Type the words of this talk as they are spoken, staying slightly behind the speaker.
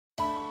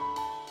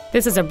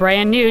This is a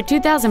brand new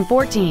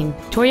 2014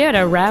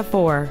 Toyota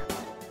RAV4.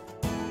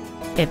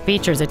 It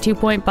features a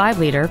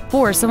 2.5-liter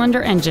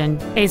four-cylinder engine,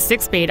 a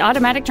 6-speed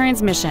automatic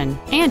transmission,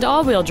 and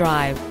all-wheel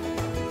drive.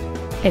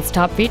 Its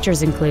top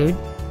features include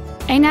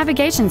a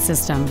navigation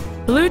system,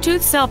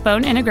 Bluetooth cell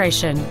phone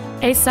integration,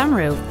 a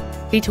sunroof,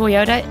 the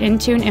Toyota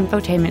Entune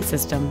infotainment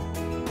system,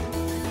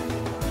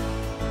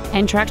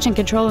 and traction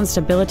control and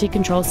stability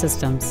control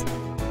systems.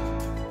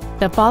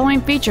 The following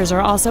features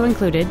are also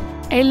included: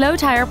 a low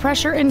tire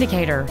pressure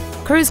indicator,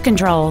 cruise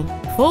control,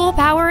 full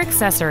power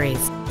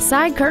accessories,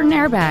 side curtain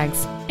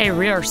airbags, a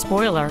rear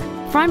spoiler,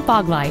 front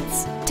fog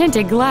lights,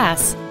 tinted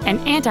glass, an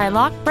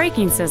anti-lock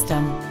braking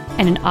system,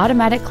 and an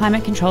automatic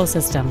climate control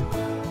system.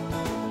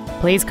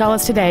 Please call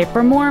us today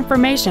for more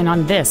information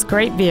on this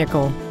great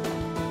vehicle.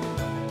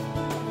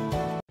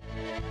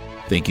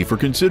 Thank you for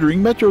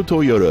considering Metro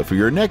Toyota for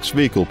your next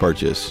vehicle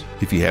purchase.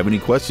 If you have any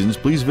questions,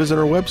 please visit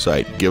our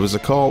website, give us a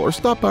call, or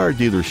stop by our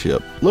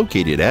dealership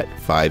located at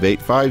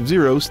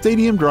 5850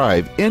 Stadium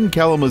Drive in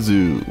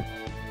Kalamazoo.